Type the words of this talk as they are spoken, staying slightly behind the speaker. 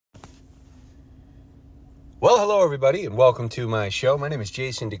Well, hello everybody, and welcome to my show. My name is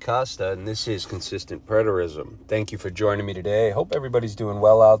Jason DeCosta, and this is Consistent Preterism. Thank you for joining me today. I hope everybody's doing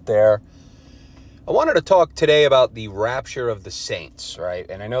well out there. I wanted to talk today about the rapture of the saints, right?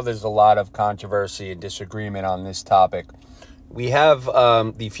 And I know there's a lot of controversy and disagreement on this topic. We have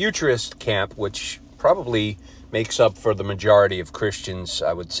the futurist camp, which probably makes up for the majority of Christians,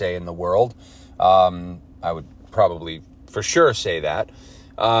 I would say, in the world. I would probably for sure say that.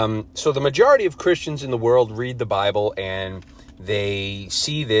 So the majority of Christians in the world read the Bible and they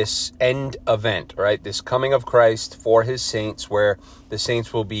see this end event, right? This coming of Christ for his saints, where the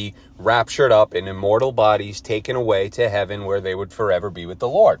saints will be raptured up in immortal bodies, taken away to heaven, where they would forever be with the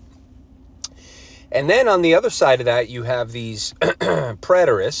Lord. And then on the other side of that, you have these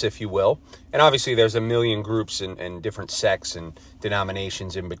preterists, if you will. And obviously there's a million groups and different sects and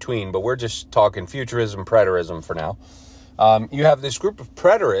denominations in between, but we're just talking futurism, preterism for now. You have this group of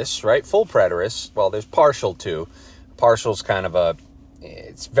preterists, right? Full preterists. Well, there's partial too. Partial's kind of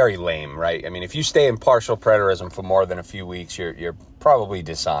it's very lame, right? I mean, if you stay in partial preterism for more than a few weeks, you're probably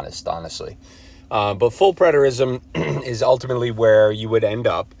dishonest, honestly. But full preterism is ultimately where you would end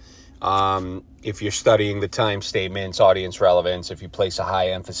up if you're studying the time statements, audience relevance, if you place a high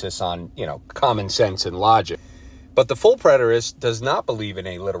emphasis on, common sense and logic. But the full preterist does not believe in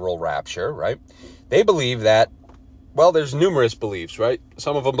a literal rapture, right? They believe that, well, there's numerous beliefs, right?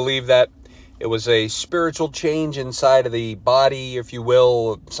 Some of them believe that it was a spiritual change inside of the body, if you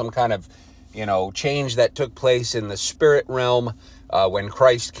will, some kind of, change that took place in the spirit realm when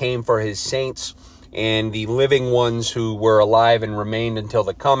Christ came for his saints, and the living ones who were alive and remained until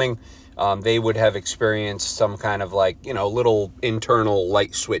the coming, they would have experienced some kind of little internal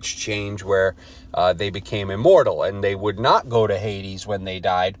light switch change where they became immortal, and they would not go to Hades when they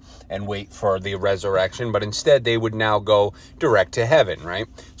died and wait for the resurrection, but instead they would now go direct to heaven, right?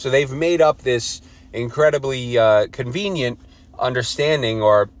 So they've made up this incredibly convenient understanding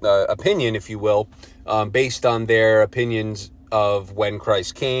or opinion, if you will, based on their opinions of when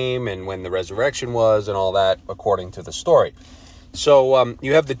Christ came and when the resurrection was and all that, according to the story. So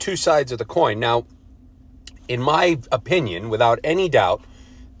you have the two sides of the coin. Now, in my opinion, without any doubt,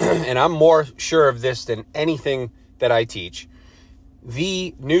 and I'm more sure of this than anything that I teach,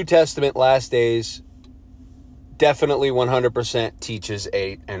 the New Testament last days definitely 100% teaches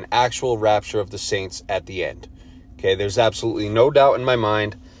an actual rapture of the saints at the end. Okay, there's absolutely no doubt in my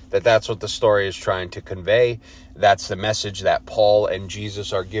mind that that's what the story is trying to convey. That's the message that Paul and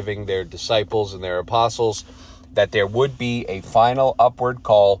Jesus are giving their disciples and their apostles, that there would be a final upward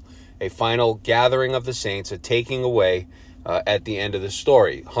call, a final gathering of the saints, a taking away at the end of the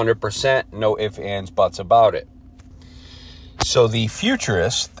story. 100%, no ifs, ands, buts about it. So the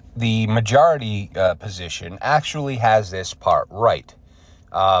futurist, the majority position, actually has this part right.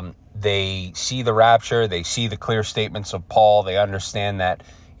 They see the rapture, they see the clear statements of Paul, they understand that,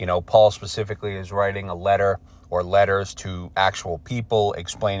 Paul specifically is writing a letter or letters to actual people,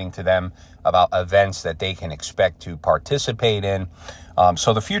 explaining to them about events that they can expect to participate in.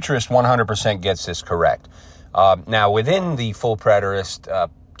 So the futurist 100% gets this correct. Now, within the full preterist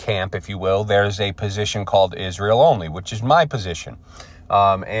camp, if you will, there's a position called Israel only, which is my position,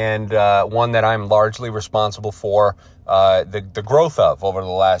 and one that I'm largely responsible for the growth of over the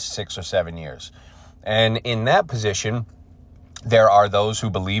last 6 or 7 years. And in that position, there are those who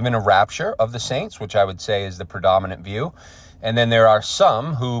believe in a rapture of the saints, which I would say is the predominant view. And then there are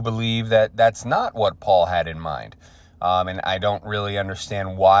some who believe that that's not what Paul had in mind. And I don't really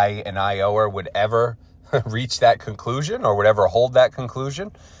understand why an IOer would ever reach that conclusion or would ever hold that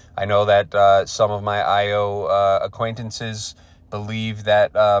conclusion. I know that some of my IO acquaintances believe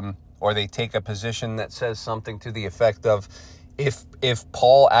that, or they take a position that says something to the effect of, if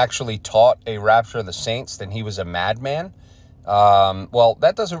Paul actually taught a rapture of the saints, then he was a madman. Well,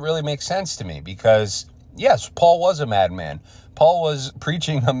 that doesn't really make sense to me because, yes, Paul was a madman. Paul was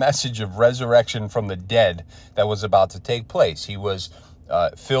preaching a message of resurrection from the dead that was about to take place. He was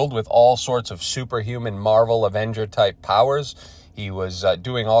filled with all sorts of superhuman Marvel Avenger-type powers. He was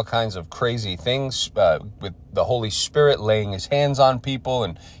doing all kinds of crazy things with the Holy Spirit, laying his hands on people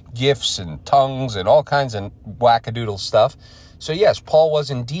and gifts and tongues and all kinds of wackadoodle stuff. So yes, Paul was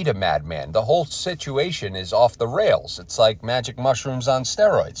indeed a madman. The whole situation is off the rails. It's like magic mushrooms on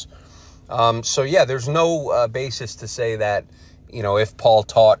steroids. So yeah, there's no basis to say that, if Paul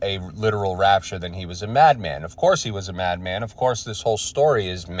taught a literal rapture, then he was a madman. Of course he was a madman. Of course this whole story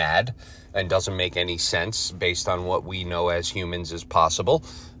is mad and doesn't make any sense based on what we know as humans is possible.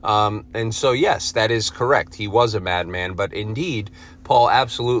 And so yes, that is correct. He was a madman, but indeed, Paul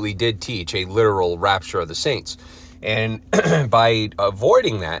absolutely did teach a literal rapture of the saints. And by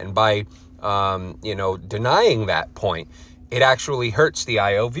avoiding that and by denying that point, it actually hurts the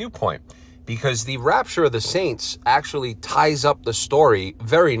IO viewpoint, because the rapture of the saints actually ties up the story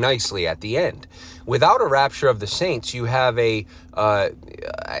very nicely at the end. Without a rapture of the saints, you have an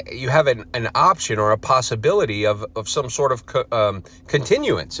option or a possibility of some sort of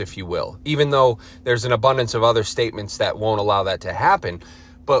continuance, if you will, even though there's an abundance of other statements that won't allow that to happen.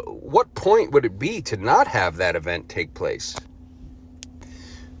 But what point would it be to not have that event take place?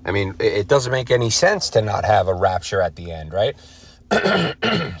 I mean, it doesn't make any sense to not have a rapture at the end, right?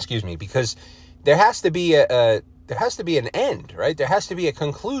 Excuse me, because there has to be an end, right? There has to be a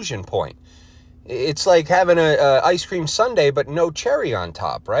conclusion point. It's like having a ice cream sundae but no cherry on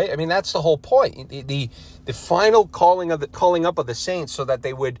top, right? I mean, that's the whole point. The final calling up of the saints so that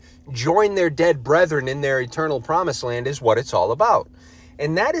they would join their dead brethren in their eternal promised land is what it's all about.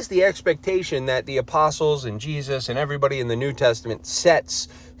 And that is the expectation that the apostles and Jesus and everybody in the New Testament sets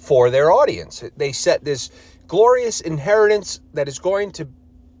for their audience. They set this glorious inheritance that is going to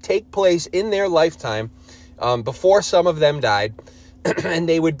take place in their lifetime before some of them died, and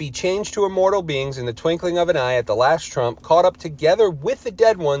they would be changed to immortal beings in the twinkling of an eye at the last trump, caught up together with the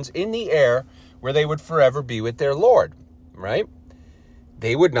dead ones in the air, where they would forever be with their Lord, right?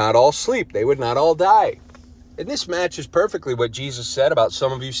 They would not all sleep. They would not all die. And this matches perfectly what Jesus said about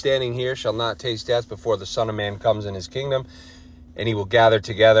some of you standing here shall not taste death before the Son of Man comes in his kingdom, and he will gather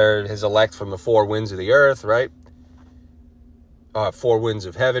together his elect from the four winds of the earth, right? Four winds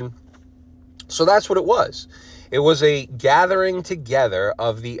of heaven. So that's what it was. It was a gathering together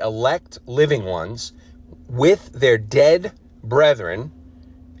of the elect living ones with their dead brethren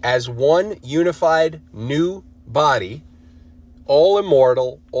as one unified new body, all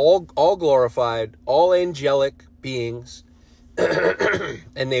immortal, all glorified, all angelic beings,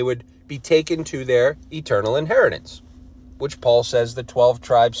 and they would be taken to their eternal inheritance, which Paul says the 12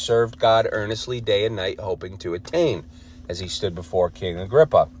 tribes served God earnestly day and night, hoping to attain, as he stood before King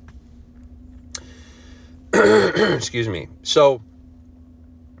Agrippa. Excuse me. So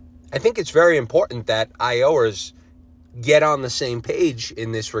I think it's very important that IOers get on the same page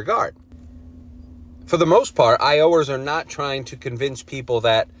in this regard. For the most part, IOers are not trying to convince people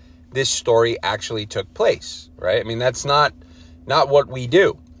that this story actually took place, right? I mean, that's not what we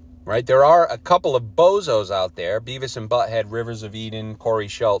do, right? There are a couple of bozos out there, Beavis and Butthead, Rivers of Eden, Corey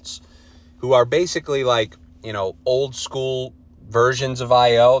Schultz, who are basically like, old school versions of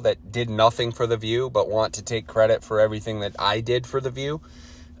IO that did nothing for The View, but want to take credit for everything that I did for The View.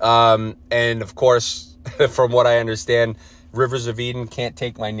 And of course, from what I understand, Rivers of Eden can't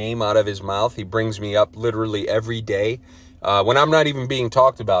take my name out of his mouth. He brings me up literally every day. When I'm not even being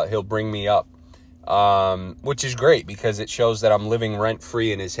talked about, he'll bring me up, which is great because it shows that I'm living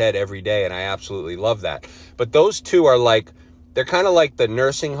rent-free in his head every day, and I absolutely love that. But those two are they're kind of like the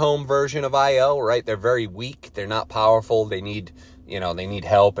nursing home version of IO, right? They're very weak. They're not powerful. They need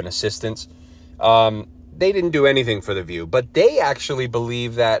help and assistance. They didn't do anything for The View, but they actually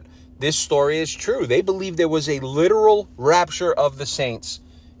believe that this story is true. They believe there was a literal rapture of the saints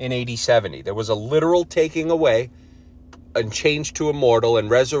in AD 70. There was a literal taking away and change to immortal and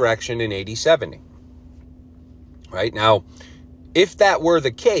resurrection in AD 70. Right? Now, if that were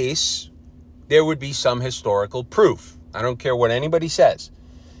the case, there would be some historical proof. I don't care what anybody says.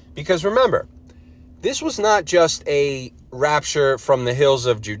 Because remember, this was not just a rapture from the hills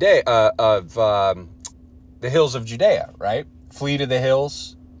of Judea, right? Flee to the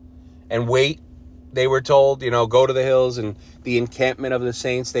hills and wait. They were told, go to the hills and the encampment of the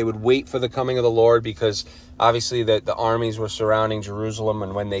saints. They would wait for the coming of the Lord because obviously the armies were surrounding Jerusalem.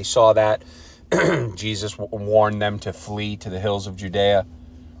 And when they saw that, Jesus warned them to flee to the hills of Judea.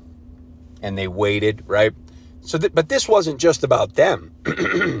 And they waited, right? So, but this wasn't just about them.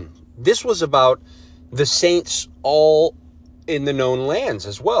 This was about the saints all in the known lands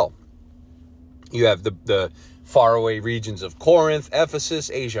as well. You have the faraway regions of Corinth,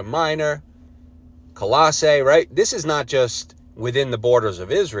 Ephesus, Asia Minor, Colossae, right? This is not just within the borders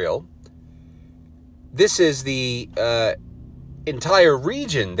of Israel. This is the entire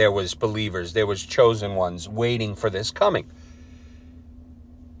region. There was believers, there was chosen ones waiting for this coming.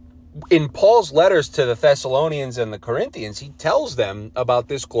 In Paul's letters to the Thessalonians and the Corinthians, he tells them about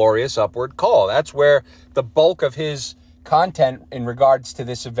this glorious upward call. That's where the bulk of his content in regards to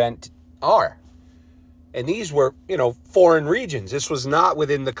this event are. And these were, foreign regions. This was not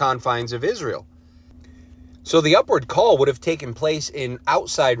within the confines of Israel. So the upward call would have taken place in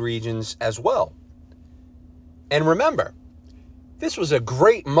outside regions as well. And remember, this was a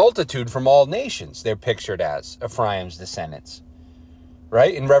great multitude from all nations. They're pictured as Ephraim's descendants.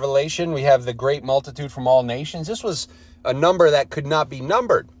 Right? In Revelation, we have the great multitude from all nations. This was a number that could not be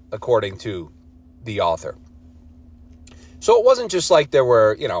numbered. according to the author. So it wasn't just like there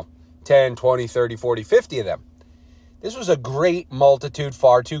were, 10, 20, 30, 40, 50 of them. This was a great multitude,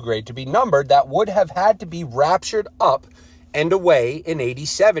 far too great to be numbered, that would have had to be raptured up and away in AD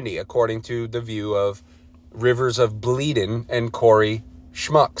 70, according to the view of Rivers of Bleeding and Corey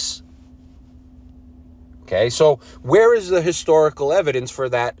Schmucks. Okay, so where is the historical evidence for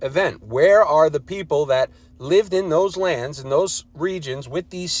that event? Where are the people that lived in those lands, in those regions with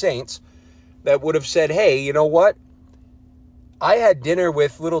these saints that would have said, hey, you know what? I had dinner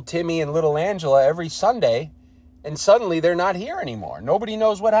with little Timmy and little Angela every Sunday, and suddenly they're not here anymore. Nobody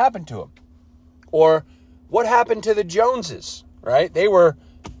knows what happened to them. Or what happened to the Joneses, right? They were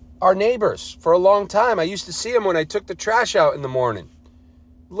our neighbors for a long time. I used to see them when I took the trash out in the morning.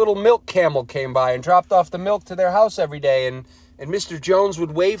 Little milk camel came by and dropped off the milk to their house every day, and Mr. Jones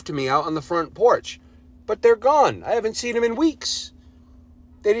would wave to me out on the front porch. But they're gone. I haven't seen them in weeks.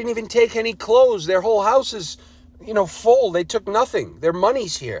 They didn't even take any clothes. Their whole house is, full. They took nothing. Their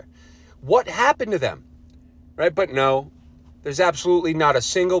money's here. What happened to them? Right? But no, there's absolutely not a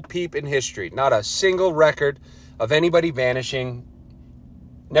single peep in history, not a single record of anybody vanishing,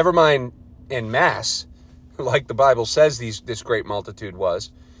 never mind en masse, like the Bible says this great multitude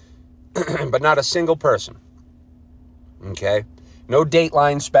was, but not a single person. Okay? No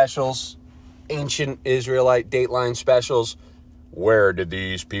Dateline specials, ancient Israelite Dateline specials. Where did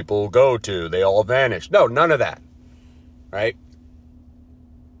these people go to? They all vanished. No, none of that. Right?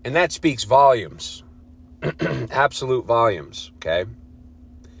 And that speaks volumes. Absolute volumes. Okay?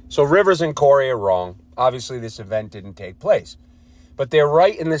 So Rivers and Corey are wrong. Obviously, this event didn't take place. But they're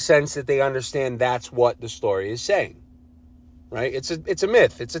right in the sense that they understand that's what the story is saying. Right? It's a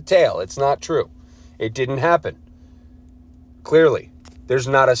myth. It's a tale. It's not true. It didn't happen. Clearly. There's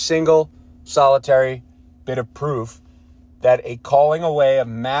not a single solitary bit of proof that a calling away of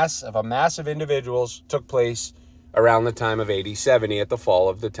a mass of individuals took place around the time of AD 70 at the fall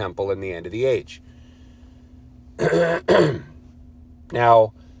of the temple and the end of the age.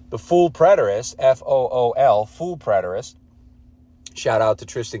 Now, the fool preterist, F-O-O-L, fool preterist, shout out to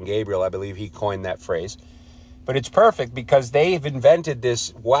Tristan Gabriel, I believe he coined that phrase. But it's perfect because they've invented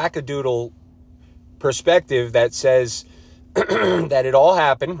this wackadoodle perspective that says that it all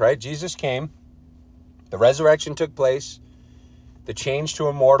happened, right? Jesus came, the resurrection took place, the change to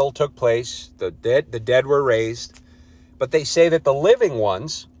immortal took place, the dead were raised. But they say that the living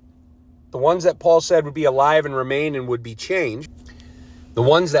ones, the ones that Paul said would be alive and remain and would be changed, the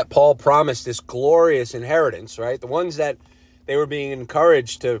ones that Paul promised this glorious inheritance, right? The ones that they were being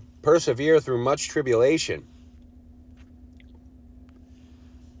encouraged to persevere through much tribulation.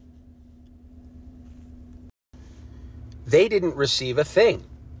 They didn't receive a thing,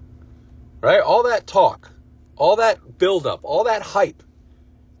 right? All that talk, all that buildup, all that hype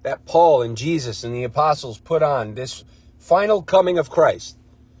that Paul and Jesus and the apostles put on this final coming of Christ.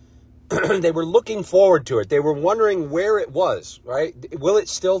 They were looking forward to it. They were wondering where it was, right? Will it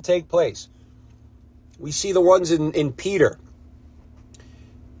still take place? We see the ones in Peter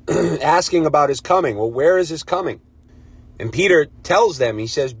asking about his coming. Well, where is his coming? And Peter tells them, he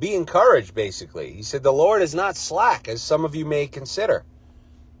says, be encouraged, basically. He said, the Lord is not slack, as some of you may consider.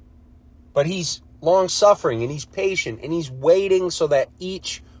 But he's long-suffering, and he's patient, and he's waiting so that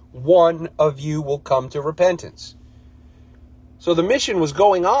each one of you will come to repentance. So the mission was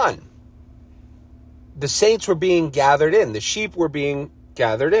going on. The saints were being gathered in. The sheep were being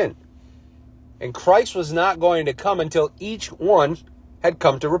gathered in. And Christ was not going to come until each one had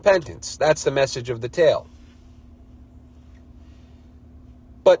come to repentance. That's the message of the tale.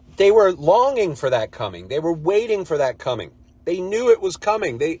 But they were longing for that coming. They were waiting for that coming. They knew it was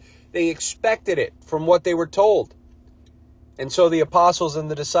coming. They expected it from what they were told. And so the apostles and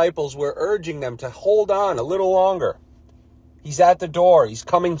the disciples were urging them to hold on a little longer. He's at the door. He's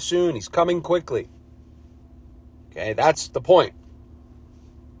coming soon. He's coming quickly. Okay, that's the point.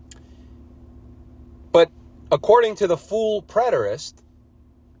 But according to the fool preterist,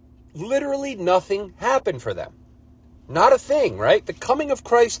 literally nothing happened for them. Not a thing, right? The coming of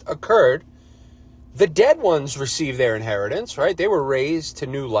Christ occurred. The dead ones received their inheritance, right? They were raised to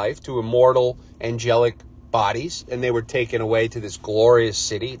new life, to immortal angelic bodies, and they were taken away to this glorious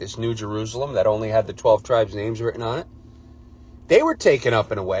city, this New Jerusalem that only had the 12 tribes' names written on it. They were taken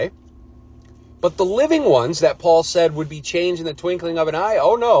up and away. But the living ones that Paul said would be changed in the twinkling of an eye,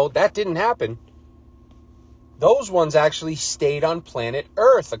 oh no, that didn't happen. Those ones actually stayed on planet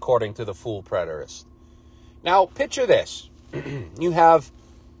Earth, according to the fool preterist. Now, picture this. You have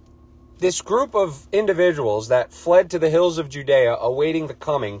this group of individuals that fled to the hills of Judea, awaiting the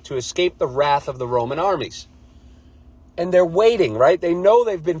coming to escape the wrath of the Roman armies. And they're waiting, right? They know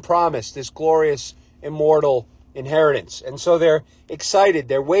they've been promised this glorious, immortal inheritance. And so they're excited.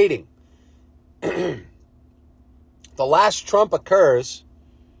 They're waiting. The last trump occurs.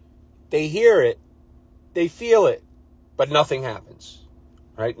 They hear it. They feel it. But nothing happens,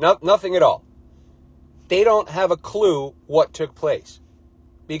 right? Nothing at all. They don't have a clue what took place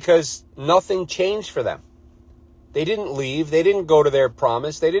because nothing changed for them. They didn't leave. They didn't go to their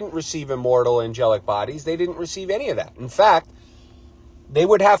promise. They didn't receive immortal angelic bodies. They didn't receive any of that. In fact, they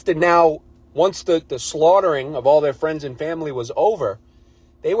would have to now, once the slaughtering of all their friends and family was over,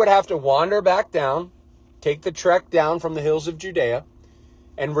 they would have to wander back down, take the trek down from the hills of Judea,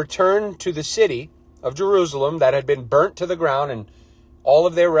 and return to the city of Jerusalem that had been burnt to the ground and all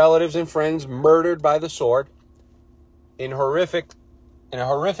of their relatives and friends murdered by the sword in a horrific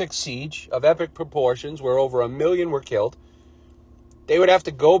siege of epic proportions where over 1 million were killed. They would have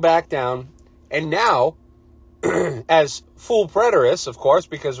to go back down. And now, as full preterists, of course,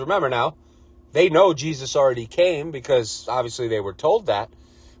 because remember now, they know Jesus already came because obviously they were told that.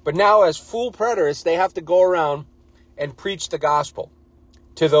 But now as full preterists, they have to go around and preach the gospel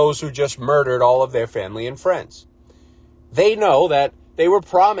to those who just murdered all of their family and friends. They know that they were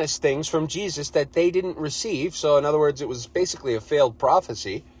promised things from Jesus that they didn't receive. So in other words, it was basically a failed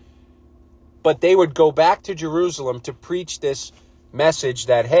prophecy. But they would go back to Jerusalem to preach this message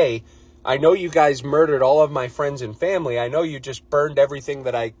that, hey, I know you guys murdered all of my friends and family. I know you just burned everything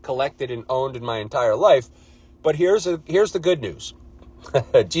that I collected and owned in my entire life. But here's the good news.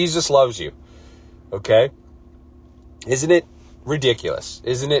 Jesus loves you. Okay? Isn't it ridiculous?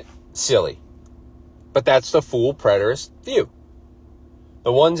 Isn't it silly? But that's the full preterist view.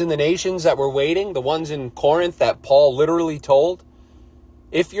 The ones in the nations that were waiting, the ones in Corinth that Paul literally told,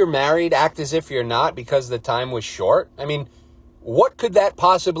 if you're married, act as if you're not because the time was short. I mean, what could that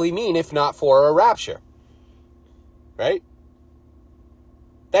possibly mean if not for a rapture? Right?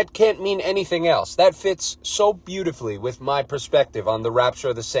 That can't mean anything else. That fits so beautifully with my perspective on the rapture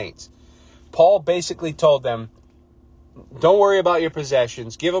of the saints. Paul basically told them, don't worry about your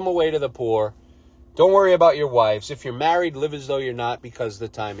possessions. Give them away to the poor. Don't worry about your wives. If you're married, live as though you're not because the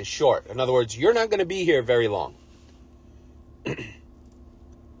time is short. In other words, you're not going to be here very long.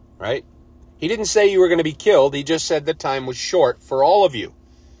 Right? He didn't say you were going to be killed. He just said the time was short for all of you.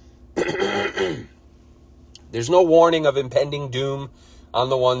 There's no warning of impending doom on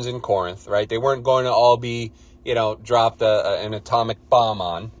the ones in Corinth, right? They weren't going to all be, dropped an atomic bomb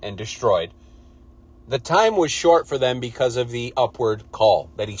on and destroyed. The time was short for them because of the upward call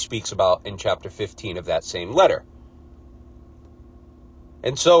that he speaks about in chapter 15 of that same letter.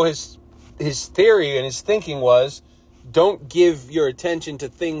 And so his theory and his thinking was, don't give your attention to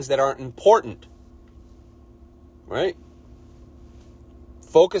things that aren't important. Right?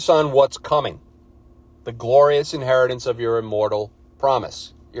 Focus on what's coming. The glorious inheritance of your immortal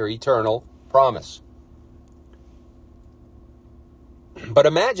promise. Your eternal promise. But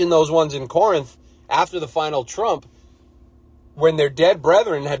imagine those ones in Corinth after the final trump, when their dead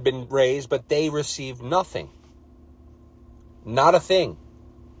brethren had been raised, but they received nothing. Not a thing.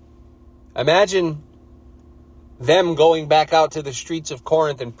 Imagine them going back out to the streets of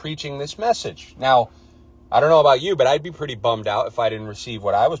Corinth and preaching this message. Now, I don't know about you, but I'd be pretty bummed out if I didn't receive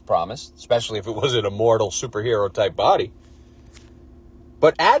what I was promised, especially if it was an immortal superhero type body.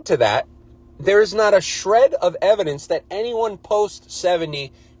 But add to that, there is not a shred of evidence that anyone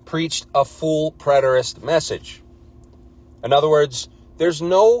post-70 preached a full preterist message. In other words, there's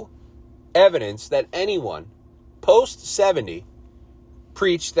no evidence that anyone post-70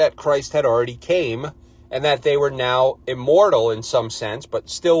 preached that Christ had already came and that they were now immortal in some sense, but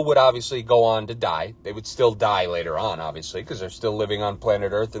still would obviously go on to die. They would still die later on, obviously, because they're still living on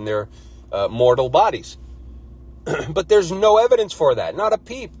planet Earth in their mortal bodies. But there's no evidence for that, not a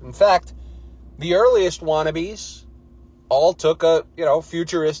peep. In fact, the earliest wannabes all took a,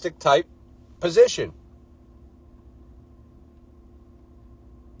 futuristic type position.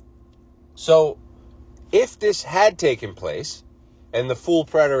 So if this had taken place and the full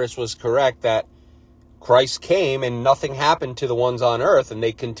preterist was correct that Christ came and nothing happened to the ones on earth and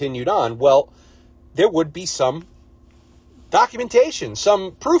they continued on, well, there would be some documentation,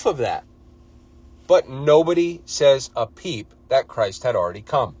 some proof of that. But nobody says a peep that Christ had already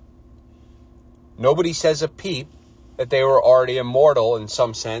come. Nobody says a peep that they were already immortal in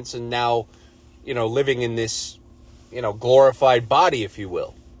some sense and now, living in this, glorified body, if you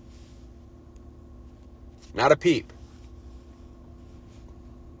will. Not a peep.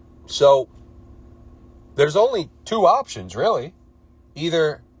 So there's only two options, really.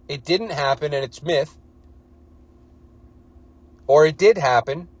 Either it didn't happen and it's myth, or it did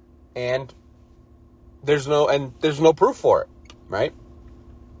happen and there's no proof for it, right?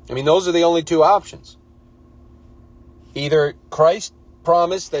 I mean, those are the only two options. Either Christ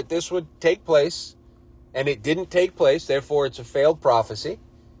promised that this would take place, and it didn't take place, therefore it's a failed prophecy,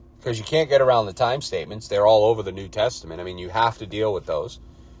 because you can't get around the time statements. They're all over the New Testament. I mean, you have to deal with those.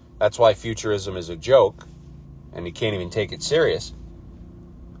 That's why futurism is a joke, and you can't even take it serious.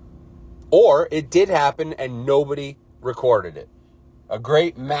 Or it did happen, and nobody recorded it. A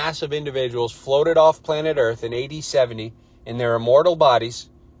great mass of individuals floated off planet Earth in AD 70 in their immortal bodies.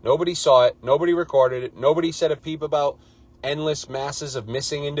 Nobody saw it. Nobody recorded it. Nobody said a peep about endless masses of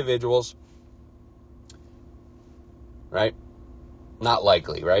missing individuals. Right? Not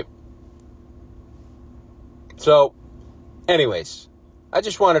likely, right? So, anyways, I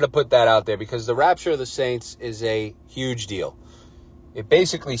just wanted to put that out there because the rapture of the saints is a huge deal. It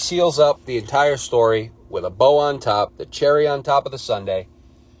basically seals up the entire story with a bow on top, the cherry on top of the sundae,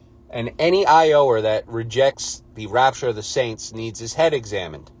 and any IOer that rejects the rapture of the saints needs his head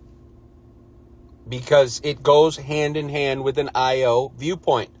examined because it goes hand in hand with an IO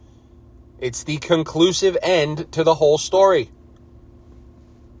viewpoint. It's the conclusive end to the whole story.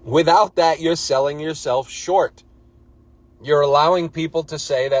 Without that, you're selling yourself short. You're allowing people to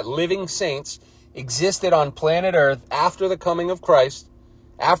say that living saints existed on planet Earth after the coming of Christ,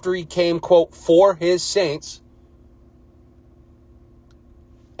 after he came, quote, for his saints,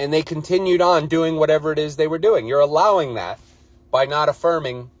 and they continued on doing whatever it is they were doing. You're allowing that by not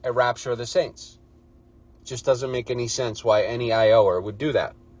affirming a rapture of the saints. It just doesn't make any sense why any IOer would do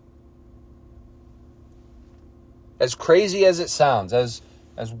that. As crazy as it sounds, as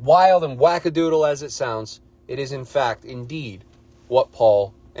wild and wackadoodle as it sounds, it is in fact, indeed, what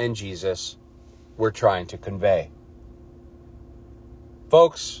Paul and Jesus were trying to convey.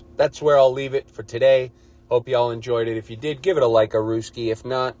 Folks, that's where I'll leave it for today. Hope you all enjoyed it. If you did, give it a like, a Rooski. If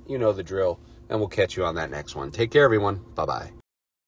not, you know the drill, and we'll catch you on that next one. Take care, everyone. Bye-bye.